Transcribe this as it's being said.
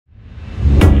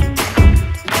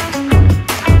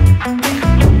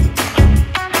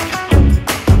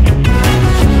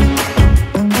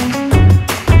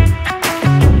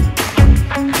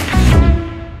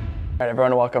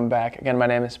welcome back. Again, my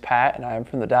name is Pat, and I am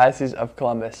from the Diocese of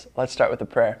Columbus. Let's start with a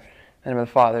prayer. In the name of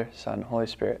the Father, Son, Holy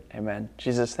Spirit, amen.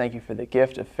 Jesus, thank you for the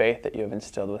gift of faith that you have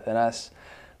instilled within us.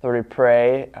 Lord, we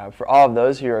pray for all of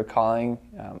those who are calling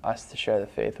us to share the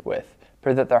faith with.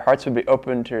 Pray that their hearts would be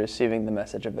open to receiving the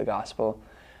message of the gospel.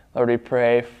 Lord, we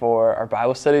pray for our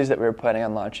Bible studies that we're planning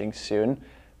on launching soon.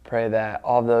 Pray that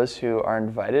all of those who are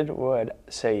invited would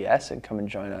say yes and come and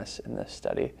join us in this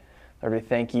study. Lord, we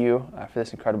thank you for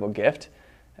this incredible gift,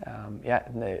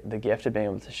 and the gift of being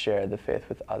able to share the faith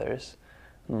with others.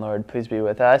 And Lord, please be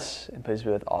with us, and please be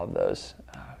with all of those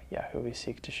who we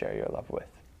seek to share your love with.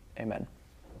 Amen.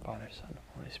 Father, Son,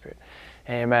 Holy Spirit.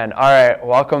 Amen. All right,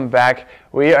 welcome back.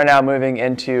 We are now moving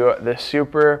into the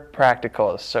super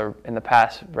practicals. So in the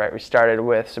past, we started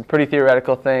with some pretty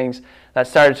theoretical things. That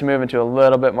started to move into a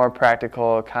little bit more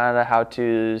practical, kind of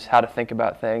how-tos, how to think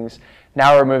about things.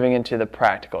 Now we're moving into the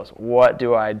practicals. What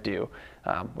do I do?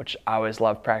 Which I always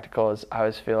love practicals. I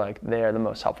always feel like they are the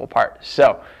most helpful part.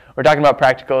 So we're talking about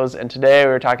practicals, and today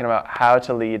we're talking about how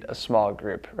to lead a small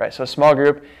group, right? So a small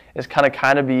group is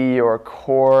kind of be your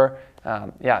core,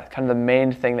 kind of the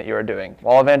main thing that you are doing.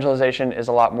 While evangelization is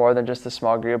a lot more than just a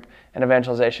small group, and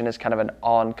evangelization is kind of an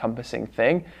all-encompassing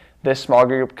thing, this small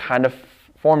group kind of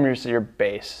forms your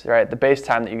base, right? The base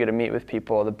time that you get to meet with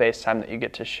people, the base time that you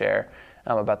get to share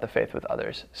about the faith with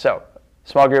others. So,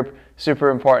 small group,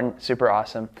 super important, super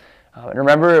awesome. And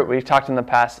remember, we've talked in the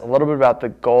past a little bit about the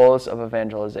goals of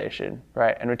evangelization,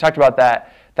 right? And we talked about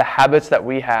that the habits that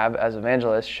we have as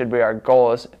evangelists should be our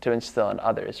goals to instill in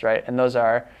others, right? And those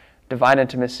are divine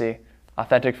intimacy,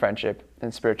 authentic friendship,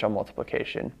 and spiritual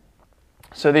multiplication.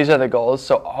 So these are the goals.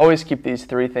 So always keep these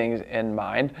three things in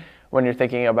mind when you're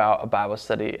thinking about a Bible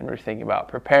study and we're thinking about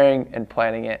preparing and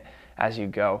planning it as you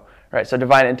go. Right, so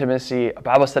divine intimacy, a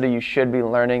Bible study, you should be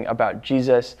learning about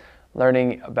Jesus,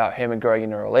 learning about him and growing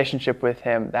in a relationship with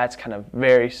him. That's kind of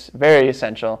very, very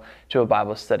essential to a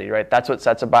Bible study, right? That's what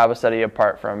sets a Bible study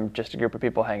apart from just a group of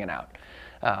people hanging out.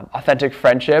 Authentic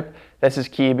friendship, this is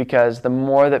key because the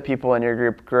more that people in your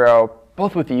group grow,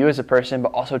 both with you as a person,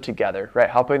 but also together, right?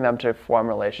 Helping them to form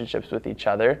relationships with each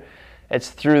other.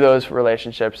 It's through those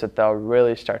relationships that they'll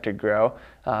really start to grow.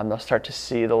 They'll start to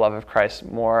see the love of Christ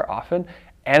more often.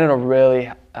 And it'll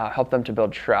really help them to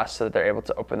build trust so that they're able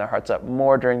to open their hearts up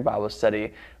more during Bible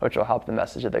study, which will help the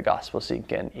message of the gospel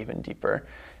sink in even deeper.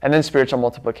 And then spiritual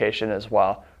multiplication as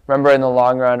well. Remember, in the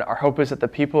long run, our hope is that the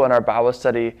people in our Bible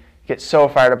study get so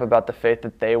fired up about the faith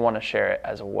that they want to share it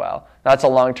as well. That's a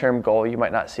long-term goal. You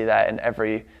might not see that in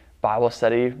every Bible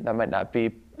study. That might not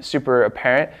be super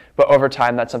apparent, but over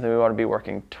time, that's something we want to be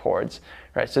working towards.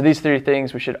 Right? So these three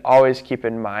things we should always keep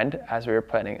in mind as we are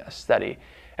planning a study.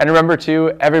 And remember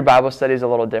too, every Bible study is a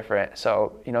little different.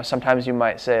 So, sometimes you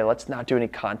might say, let's not do any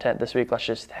content this week. Let's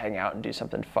just hang out and do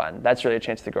something fun. That's really a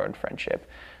chance to grow in friendship.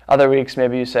 Other weeks,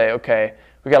 maybe you say, okay,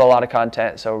 we got a lot of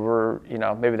content, so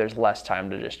maybe there's less time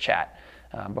to just chat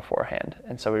beforehand.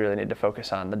 And so we really need to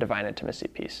focus on the divine intimacy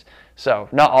piece. So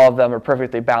not all of them are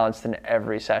perfectly balanced in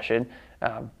every session,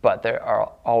 but they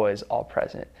are always all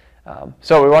present.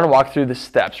 So we want to walk through the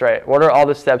steps, right? What are all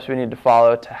the steps we need to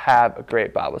follow to have a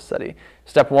great Bible study?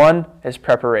 Step one is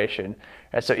preparation.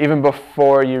 Right? So even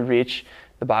before you reach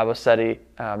the Bible study,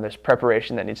 there's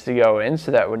preparation that needs to go in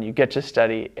so that when you get to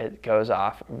study, it goes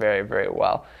off very, very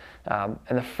well. And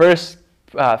the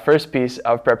first piece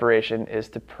of preparation is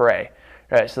to pray.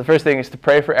 Right? So the first thing is to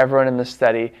pray for everyone in the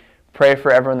study. Pray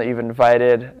for everyone that you've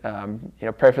invited.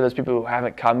 Pray for those people who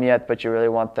haven't come yet, but you really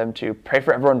want them to. Pray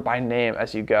for everyone by name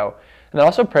as you go. And then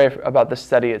also pray about the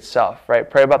study itself, right?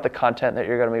 Pray about the content that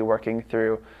you're going to be working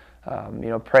through.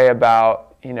 Pray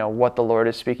about, what the Lord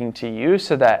is speaking to you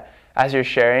so that as you're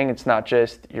sharing, it's not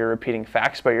just you're repeating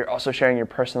facts, but you're also sharing your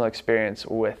personal experience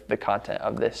with the content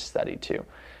of this study too.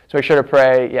 So make sure to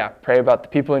pray about the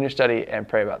people in your study and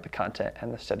pray about the content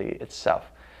and the study itself.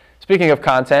 Speaking of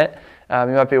content,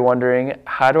 you might be wondering,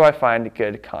 how do I find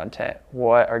good content?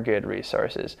 What are good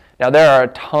resources? Now, there are a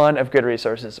ton of good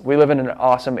resources. We live in an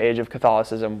awesome age of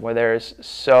Catholicism where there's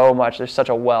such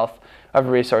a wealth of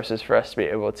resources for us to be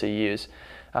able to use.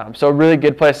 So a really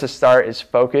good place to start is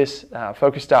Focus,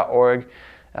 focus.org.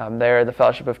 They're the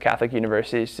Fellowship of Catholic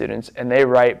University Students, and they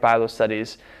write Bible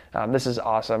studies. This is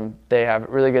awesome. They have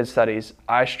really good studies.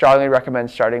 I strongly recommend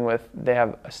they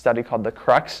have a study called The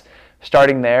Crux,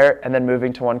 starting there and then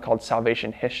moving to one called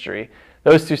Salvation History.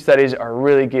 Those two studies are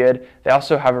really good. They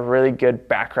also have a really good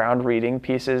background reading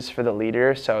pieces for the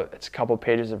leader, so it's a couple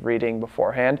pages of reading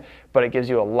beforehand, but it gives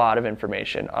you a lot of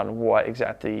information on what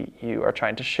exactly you are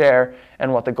trying to share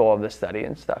and what the goal of the study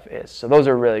and stuff is. So those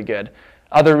are really good.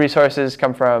 Other resources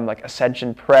come from like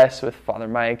Ascension Press with Father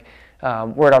Mike.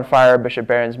 Word on Fire, Bishop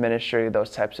Barron's ministry,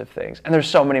 those types of things. And there's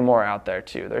so many more out there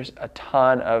too. There's a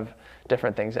ton of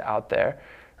different things out there,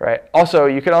 right? Also,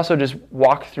 you could also just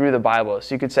walk through the Bible.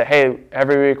 So you could say, hey,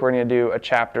 every week we're going to do a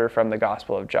chapter from the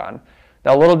Gospel of John.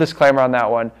 Now, a little disclaimer on that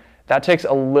one. That takes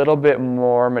a little bit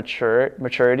more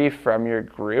maturity from your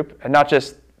group, and not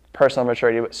just personal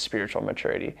maturity, but spiritual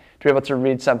maturity. To be able to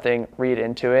read something, read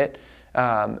into it,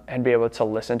 and be able to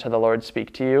listen to the Lord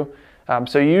speak to you.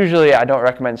 So usually I don't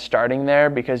recommend starting there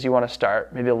because you want to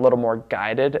start maybe a little more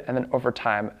guided, and then over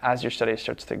time, as your study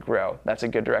starts to grow, that's a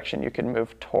good direction you can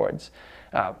move towards.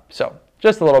 So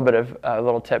just a little bit of a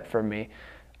little tip from me.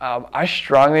 I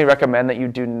strongly recommend that you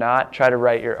do not try to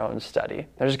write your own study.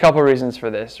 There's a couple reasons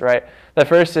for this, right? The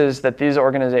first is that these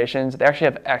organizations, they actually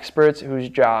have experts whose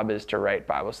job is to write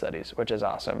Bible studies, which is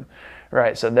awesome,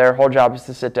 right? So their whole job is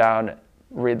to sit down,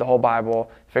 read the whole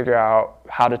Bible, figure out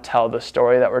how to tell the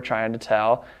story that we're trying to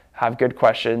tell, have good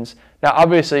questions. Now,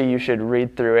 obviously, you should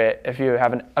read through it. If you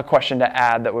have a question to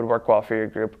add that would work well for your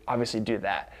group, obviously do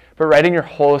that. But writing your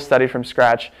whole study from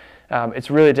scratch, it's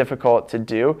really difficult to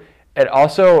do. It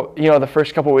also, the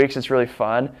first couple weeks it's really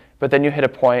fun, but then you hit a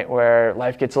point where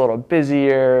life gets a little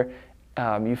busier.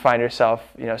 You find yourself,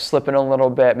 slipping a little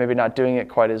bit, maybe not doing it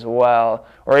quite as well,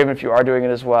 or even if you are doing it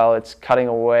as well, it's cutting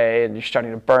away and you're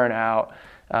starting to burn out.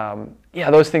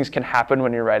 Those things can happen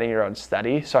when you're writing your own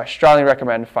study. So I strongly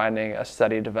recommend finding a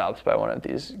study developed by one of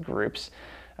these groups.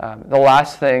 The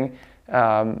last thing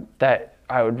that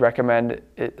I would recommend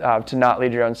to not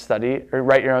lead your own study or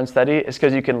write your own study is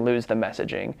because you can lose the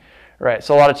messaging, right?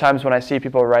 So a lot of times when I see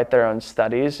people write their own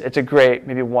studies, it's a great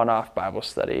maybe one-off Bible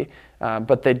study,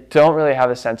 but they don't really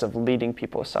have a sense of leading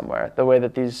people somewhere the way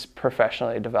that these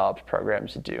professionally developed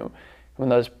programs do. When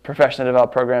those professionally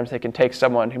developed programs, they can take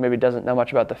someone who maybe doesn't know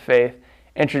much about the faith,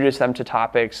 introduce them to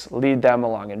topics, lead them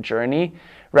along a journey,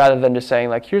 rather than just saying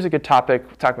like, here's a good topic,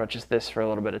 we'll talk about just this for a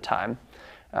little bit of time.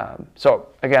 So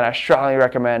again, I strongly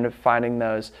recommend finding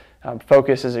those.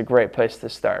 Focus is a great place to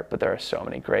start, but there are so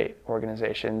many great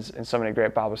organizations and so many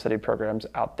great Bible study programs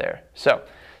out there. So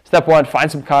step one,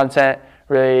 find some content,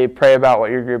 really pray about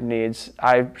what your group needs.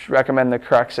 I recommend the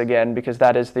crux again, because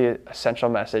that is the essential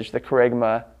message, the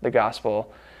kerygma, the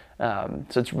gospel. So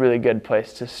it's a really good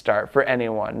place to start for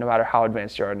anyone, no matter how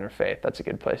advanced you are in your faith. That's a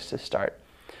good place to start.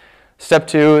 Step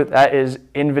two, that is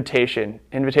invitation.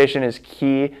 Invitation is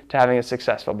key to having a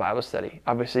successful Bible study.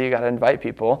 Obviously, you got to invite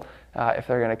people if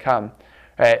they're going to come.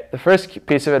 Right? The first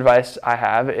piece of advice I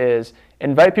have is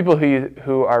invite people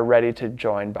who are ready to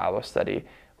join Bible study.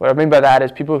 What I mean by that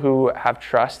is people who have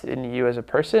trust in you as a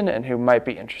person and who might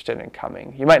be interested in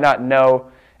coming. You might not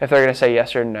know if they're going to say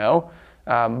yes or no,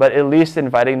 but at least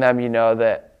inviting them,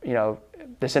 that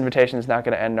this invitation is not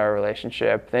going to end our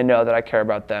relationship. They know that I care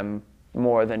about them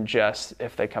more than just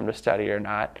if they come to study or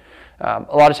not.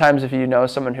 A lot of times if you know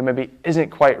someone who maybe isn't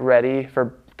quite ready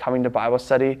for coming to Bible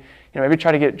study, maybe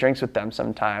try to get drinks with them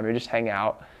sometime, or just hang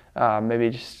out, maybe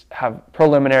just have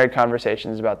preliminary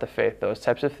conversations about the faith, those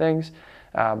types of things,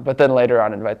 but then later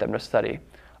on invite them to study.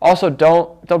 Also,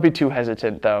 don't be too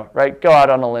hesitant though, right? Go out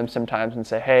on a limb sometimes and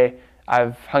say, hey,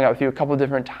 I've hung out with you a couple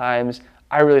different times.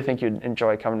 I really think you'd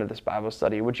enjoy coming to this Bible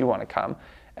study. Would you want to come?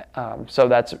 So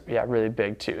that's really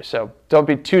big too. So don't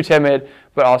be too timid,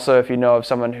 but also if you know of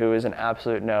someone who is an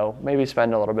absolute no, maybe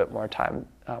spend a little bit more time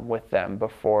with them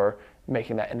before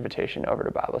making that invitation over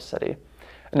to Bible study.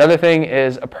 Another thing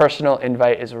is a personal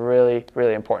invite is really,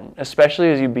 really important,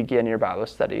 especially as you begin your Bible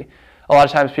study. A lot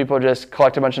of times people just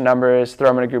collect a bunch of numbers, throw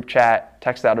them in a group chat,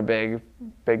 text out a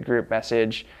big group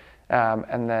message,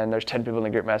 and then there's 10 people in the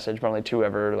group message, but only 2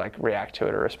 ever react to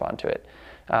it or respond to it.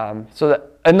 So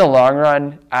that in the long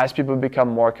run, as people become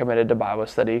more committed to Bible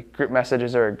study, group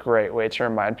messages are a great way to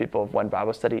remind people of when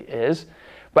Bible study is.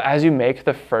 But as you make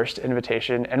the first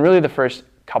invitation, and really the first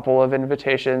couple of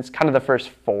invitations, kind of the first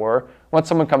 4, once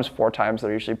someone comes 4 times,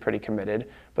 they're usually pretty committed.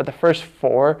 But the first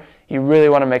 4, you really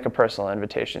want to make a personal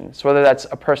invitation. So whether that's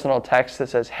a personal text that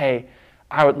says, hey,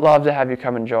 I would love to have you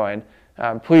come and join.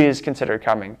 Please consider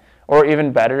coming. Or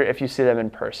even better, if you see them in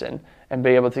person and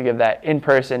be able to give that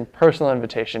in-person personal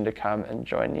invitation to come and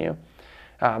join you.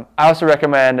 I also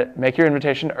recommend make your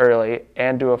invitation early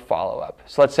and do a follow-up.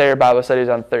 So let's say your Bible study is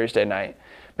on Thursday night.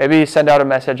 Maybe send out a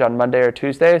message on Monday or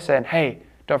Tuesday saying, hey,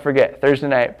 don't forget, Thursday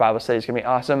night Bible study is going to be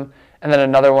awesome. And then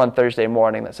another one Thursday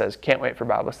morning that says, can't wait for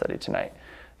Bible study tonight.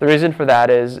 The reason for that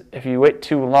is if you wait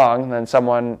too long, then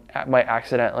someone might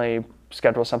accidentally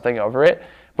schedule something over it.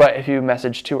 But if you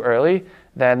message too early,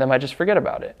 then they might just forget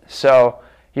about it. So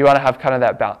you want to have kind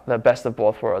of the best of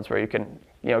both worlds, where you can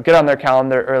get on their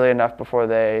calendar early enough before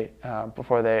they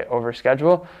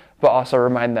overschedule, but also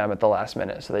remind them at the last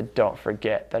minute so they don't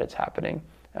forget that it's happening.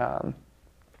 And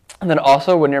then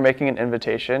also when you're making an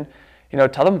invitation,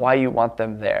 tell them why you want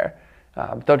them there.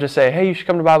 Don't just say, hey, you should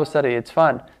come to Bible study, it's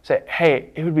fun. Say,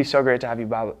 hey, it would be so great to have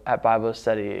you at Bible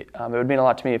study. It would mean a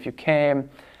lot to me if you came.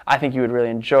 I think you would really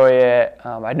enjoy it.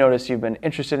 I noticed you've been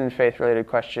interested in faith-related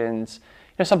questions.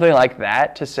 Something like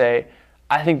that to say,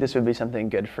 I think this would be something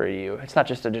good for you. It's not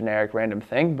just a generic random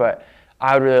thing, but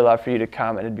I would really love for you to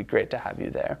come and it'd be great to have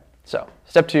you there. So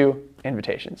step 2,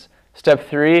 invitations. Step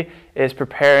 3 is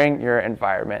preparing your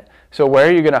environment. So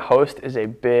where you're going to host is a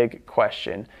big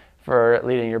question for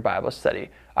leading your Bible study.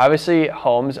 Obviously,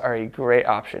 homes are a great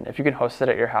option. If you can host it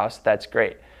at your house, that's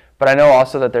great. But I know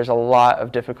also that there's a lot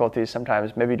of difficulties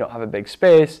sometimes. Maybe you don't have a big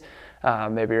space.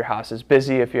 Maybe your house is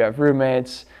busy if you have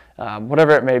roommates.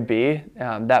 Whatever it may be,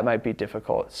 that might be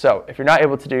difficult. So if you're not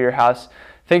able to do your house,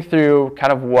 think through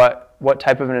kind of what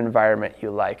type of an environment you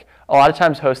like. A lot of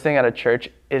times hosting at a church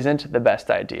isn't the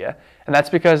best idea. And that's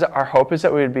because our hope is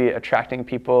that we would be attracting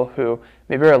people who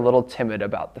maybe are a little timid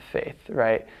about the faith,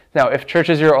 right? Now, if church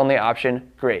is your only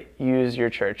option, great. Use your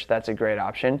church. That's a great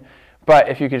option. But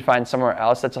if you could find somewhere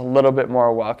else that's a little bit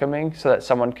more welcoming so that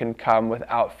someone can come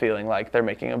without feeling like they're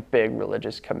making a big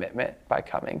religious commitment by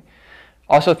coming.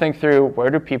 Also think through, where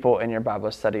do people in your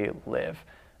Bible study live?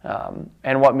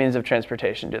 And what means of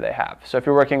transportation do they have? So if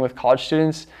you're working with college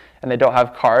students and they don't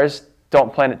have cars,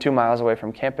 don't plan it 2 miles away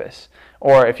from campus.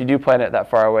 Or if you do plan it that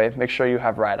far away, make sure you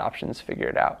have ride options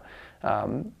figured out.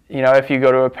 If you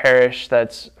go to a parish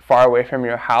that's far away from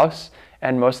your house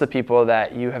and most of the people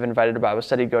that you have invited to Bible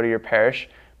study go to your parish,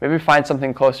 maybe find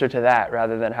something closer to that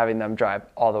rather than having them drive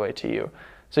all the way to you.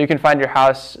 So you can find your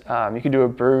house, you can do a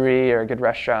brewery or a good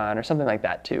restaurant or something like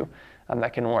that too.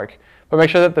 That can work. But make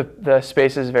sure that the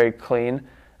space is very clean.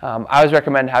 I always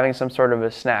recommend having some sort of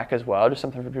a snack as well, just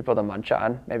something for people to munch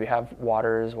on. Maybe have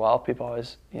water as well. People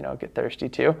always, get thirsty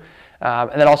too.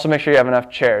 And then also make sure you have enough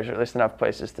chairs or at least enough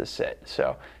places to sit.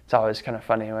 So it's always kind of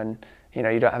funny when you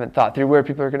haven't thought through where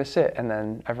people are going to sit and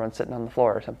then everyone's sitting on the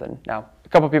floor or something. Now, a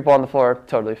couple people on the floor,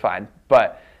 totally fine.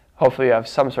 But hopefully you have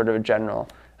some sort of a general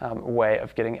way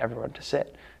of getting everyone to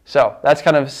sit. So that's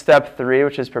kind of step 3,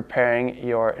 which is preparing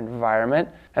your environment.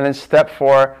 And then step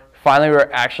 4, finally we're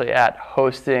actually at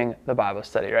hosting the Bible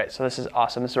study, right? So this is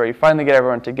awesome. This is where you finally get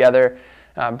everyone together,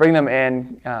 bring them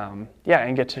in,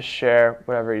 and get to share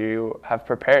whatever you have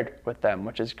prepared with them,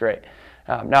 which is great.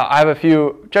 Now I have a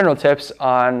few general tips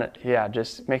on,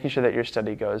 just making sure that your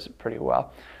study goes pretty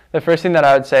well. The first thing that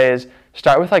I would say is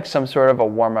start with like some sort of a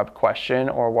warm-up question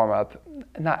or warm-up,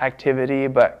 not activity,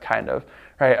 but kind of,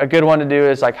 right? A good one to do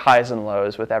is like highs and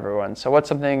lows with everyone. So what's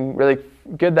something really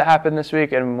good that happened this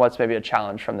week and what's maybe a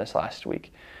challenge from this last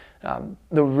week?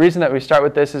 The reason that we start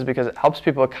with this is because it helps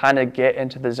people kind of get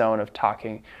into the zone of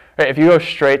talking. Right? If you go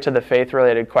straight to the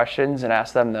faith-related questions and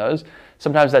ask them those,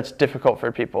 sometimes that's difficult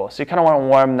for people. So you kind of want to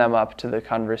warm them up to the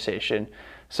conversation.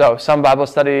 So some Bible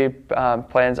study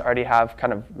plans already have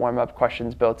kind of warm-up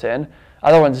questions built in.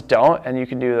 Other ones don't, and you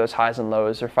can do those highs and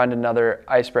lows or find another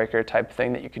icebreaker type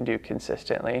thing that you can do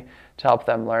consistently to help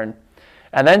them learn.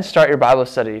 And then start your Bible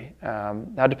study.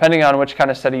 Now, depending on which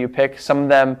kind of study you pick, some of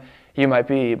them you might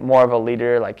be more of a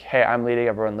leader, like, hey, I'm leading,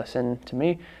 everyone listen to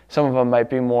me. Some of them might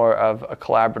be more of a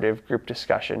collaborative group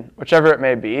discussion. Whichever it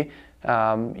may be,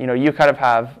 you kind of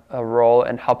have a role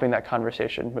in helping that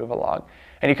conversation move along.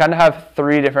 And you kind of have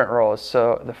 3 different roles.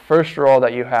 So the first role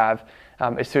that you have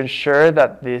is to ensure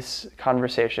that this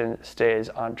conversation stays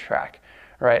on track,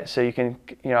 right? So you can,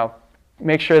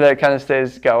 make sure that it kind of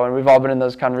stays going. We've all been in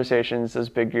those conversations, those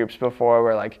big groups before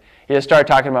where like you just start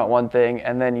talking about one thing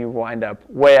and then you wind up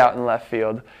way out in left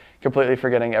field, completely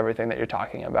forgetting everything that you're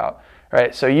talking about,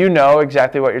 right? So you know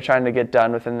exactly what you're trying to get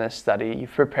done within this study. You've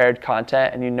prepared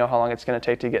content and you know how long it's going to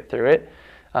take to get through it.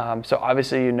 So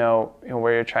obviously you know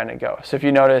where you're trying to go. So if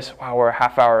you notice, wow, we're a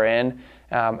half hour in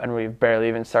and we've barely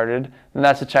even started, then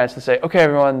that's a chance to say, okay,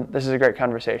 everyone, this is a great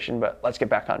conversation, but let's get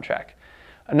back on track.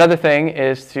 Another thing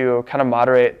is to kind of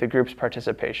moderate the group's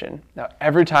participation. Now,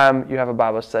 every time you have a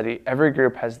Bible study, every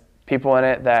group has people in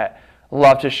it that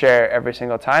love to share every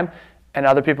single time, and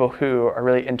other people who are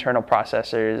really internal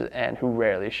processors and who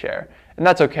rarely share. And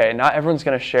that's okay. Not everyone's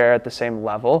going to share at the same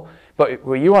level, but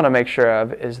what you want to make sure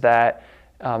of is that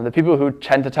the people who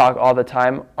tend to talk all the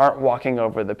time aren't walking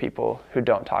over the people who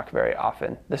don't talk very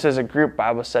often. This is a group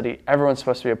Bible study. Everyone's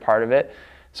supposed to be a part of it.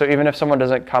 So even if someone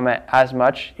doesn't comment as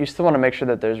much, you still want to make sure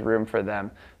that there's room for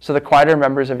them. So the quieter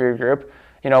members of your group,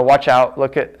 watch out,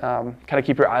 look at, kind of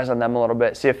keep your eyes on them a little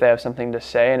bit, see if they have something to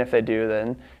say, and if they do,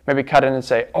 then maybe cut in and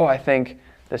say, oh, I think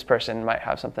this person might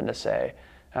have something to say.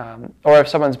 Or if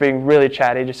someone's being really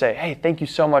chatty, just say, hey, thank you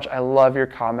so much. I love your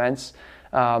comments.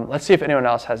 Let's see if anyone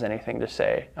else has anything to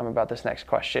say about this next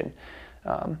question.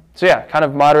 So yeah, kind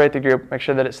of moderate the group, make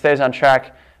sure that it stays on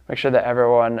track, make sure that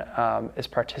everyone is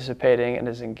participating and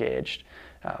is engaged.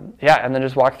 And then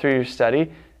just walk through your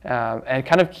study and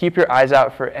kind of keep your eyes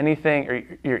out for anything, or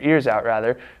your ears out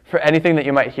rather, for anything that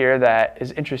you might hear that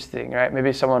is interesting, right?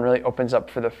 Maybe someone really opens up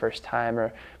for the first time,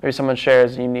 or maybe someone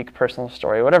shares a unique personal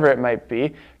story, whatever it might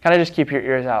be. Kind of just keep your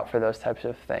ears out for those types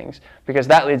of things, because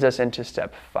that leads us into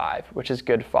step 5, which is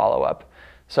good follow-up.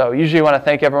 So usually you want to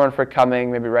thank everyone for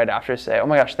coming, maybe right after say, oh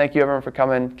my gosh, thank you everyone for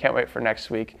coming, can't wait for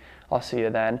next week, I'll see you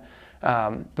then.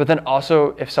 But then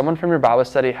also, if someone from your Bible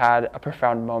study had a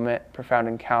profound moment, profound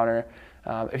encounter,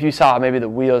 if you saw maybe the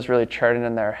wheels really churning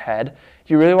in their head,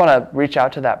 you really want to reach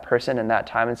out to that person in that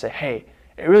time and say, hey,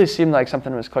 it really seemed like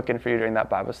something was clicking for you during that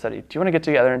Bible study. Do you want to get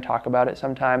together and talk about it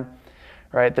sometime?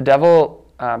 Right? The devil,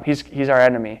 he's our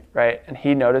enemy, right? And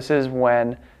he notices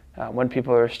when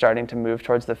people are starting to move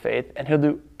towards the faith, and he'll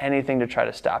do anything to try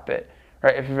to stop it.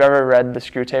 Right? If you've ever read the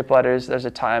Screwtape Letters, there's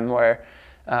a time where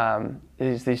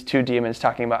these 2 demons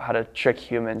talking about how to trick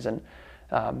humans, and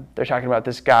they're talking about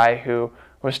this guy who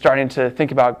was starting to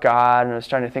think about God and was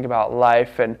starting to think about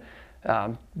life, and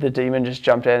the demon just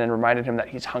jumped in and reminded him that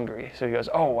he's hungry. So he goes,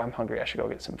 oh, I'm hungry, I should go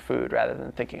get some food, rather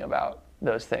than thinking about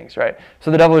those things, right? So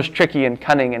the devil is tricky and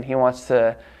cunning, and he wants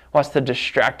to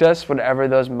distract us whenever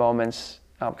those moments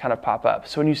kind of pop up.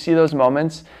 So when you see those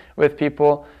moments with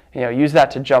people, use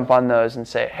that to jump on those and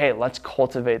say, hey, let's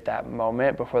cultivate that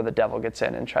moment before the devil gets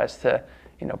in and tries to,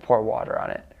 pour water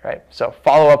on it, right? So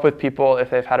follow up with people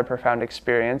if they've had a profound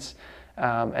experience,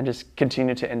 and just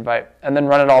continue to invite, and then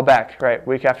run it all back, right?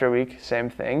 Week after week, same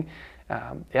thing.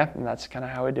 And that's kind of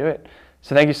how we do it.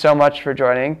 So thank you so much for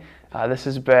joining. This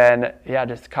has been,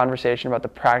 just a conversation about the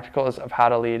practicals of how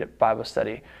to lead Bible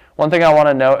study. One thing I want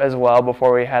to note as well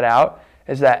before we head out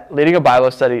is that leading a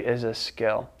Bible study is a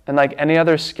skill. And like any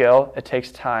other skill, it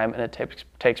takes time and it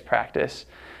takes practice.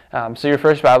 So your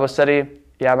first Bible study,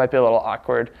 it might be a little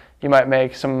awkward. You might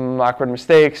make some awkward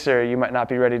mistakes, or you might not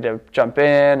be ready to jump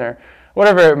in, or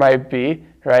whatever it might be,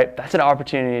 right? That's an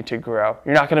opportunity to grow.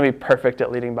 You're not going to be perfect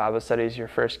at leading Bible studies your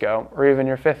first go, or even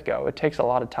your 5th go. It takes a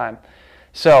lot of time.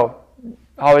 So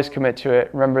always commit to it.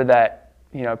 Remember that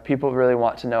people really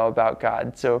want to know about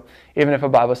God. So even if a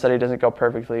Bible study doesn't go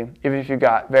perfectly, even if you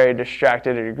got very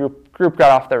distracted or your group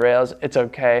got off the rails, it's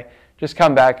okay. Just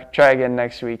come back, try again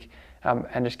next week,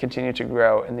 and just continue to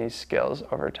grow in these skills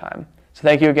over time. So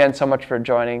thank you again so much for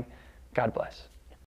joining. God bless.